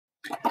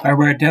All right,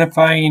 we're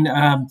identifying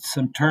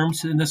some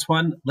terms in this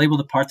one. Label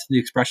the parts of the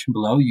expression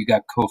below. You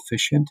got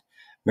coefficient,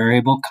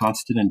 variable,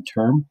 constant, and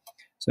term.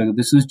 So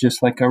this is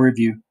just like our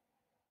review.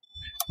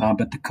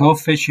 But the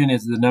coefficient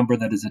is the number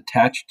that is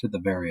attached to the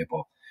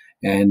variable.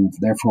 And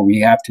therefore, we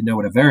have to know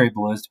what a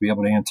variable is to be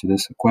able to answer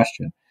this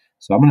question.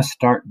 So I'm going to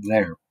start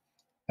there.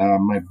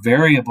 My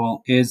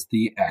variable is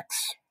the x.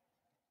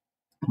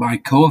 My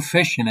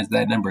coefficient is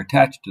that number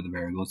attached to the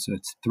variable, so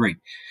it's 3.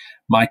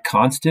 My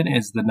constant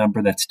is the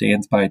number that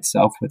stands by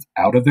itself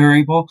without a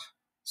variable,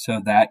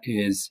 so that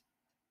is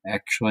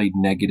actually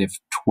negative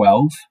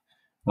 12.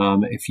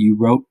 If you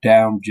wrote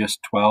down just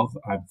 12,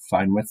 I'm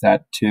fine with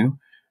that too.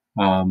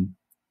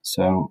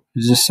 So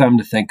it's just something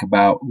to think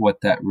about what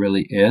that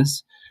really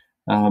is.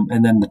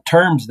 And then the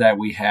terms that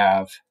we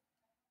have,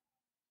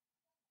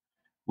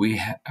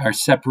 are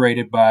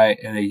separated by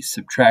a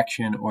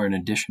subtraction or an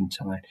addition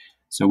sign.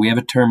 So we have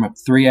a term of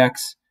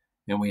 3x,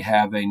 and we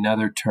have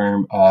another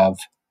term of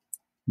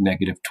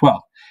negative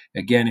 12.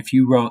 Again, if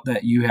you wrote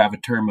that you have a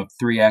term of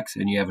 3x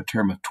and you have a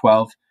term of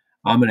 12,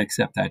 I'm going to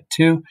accept that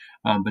too.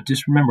 But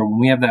just remember, when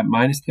we have that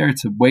minus there,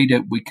 it's a way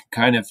that we can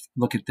kind of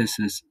look at this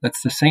as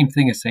that's the same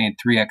thing as saying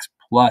 3x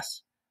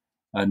plus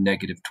a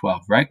negative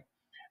 12, right?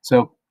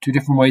 So two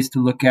different ways to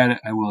look at it.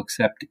 I will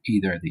accept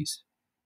either of these.